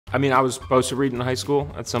I mean, I was supposed to read in high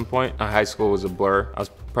school at some point. High school was a blur. I was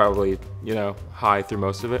probably, you know, high through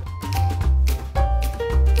most of it.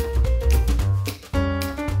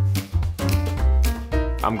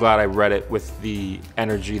 I'm glad I read it with the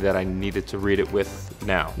energy that I needed to read it with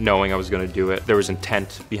now, knowing I was going to do it. There was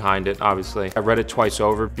intent behind it, obviously. I read it twice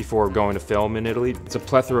over before going to film in Italy. It's a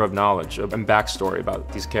plethora of knowledge and backstory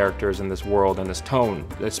about these characters and this world and this tone,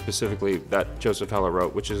 specifically that Joseph Heller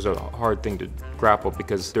wrote, which is a hard thing to grapple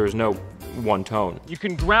because there's no one tone. You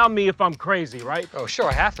can ground me if I'm crazy, right? Oh, sure,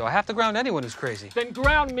 I have to. I have to ground anyone who's crazy. Then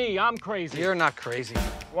ground me, I'm crazy. You're not crazy.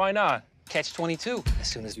 Why not? Catch-22. As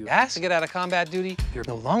soon as you ask to get out of combat duty, you're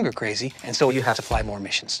no longer crazy, and so you have to fly more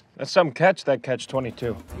missions. That's some catch, that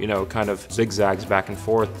Catch-22. You know, kind of zigzags back and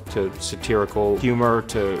forth to satirical humor,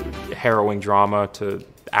 to harrowing drama, to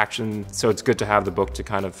action. So it's good to have the book to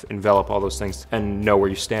kind of envelop all those things and know where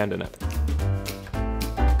you stand in it.